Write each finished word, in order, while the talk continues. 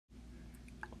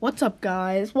What's up,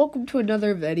 guys? Welcome to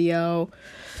another video.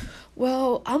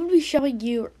 Well, I'm gonna be showing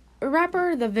you,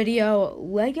 remember the video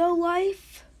Lego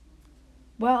Life?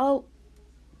 Well,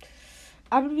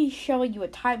 I'm gonna be showing you a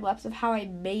time lapse of how I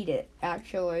made it,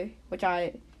 actually, which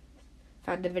I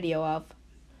found a video of.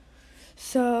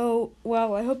 So,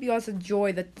 well, I hope you guys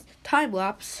enjoy the time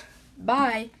lapse.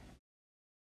 Bye.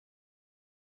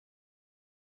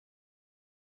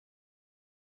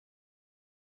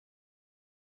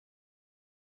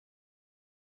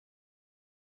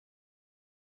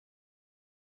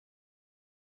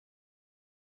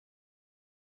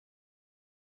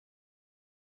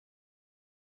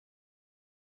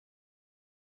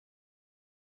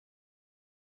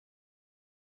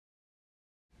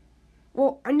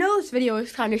 Well, I know this video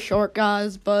is kind of short,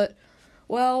 guys, but,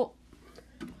 well,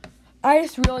 I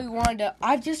just really wanted to,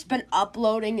 I've just been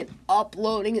uploading and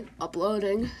uploading and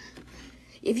uploading.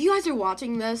 If you guys are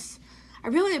watching this, I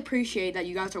really appreciate that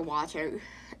you guys are watching.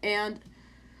 And,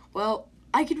 well,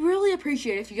 I could really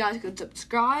appreciate if you guys could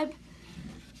subscribe.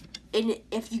 And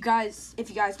if you guys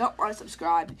don't want to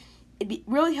subscribe, it'd be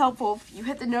really helpful if you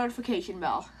hit the notification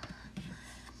bell.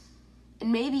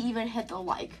 And maybe even hit the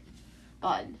like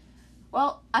button.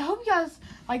 Well, I hope you guys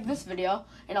like this video,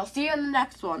 and I'll see you in the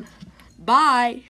next one. Bye!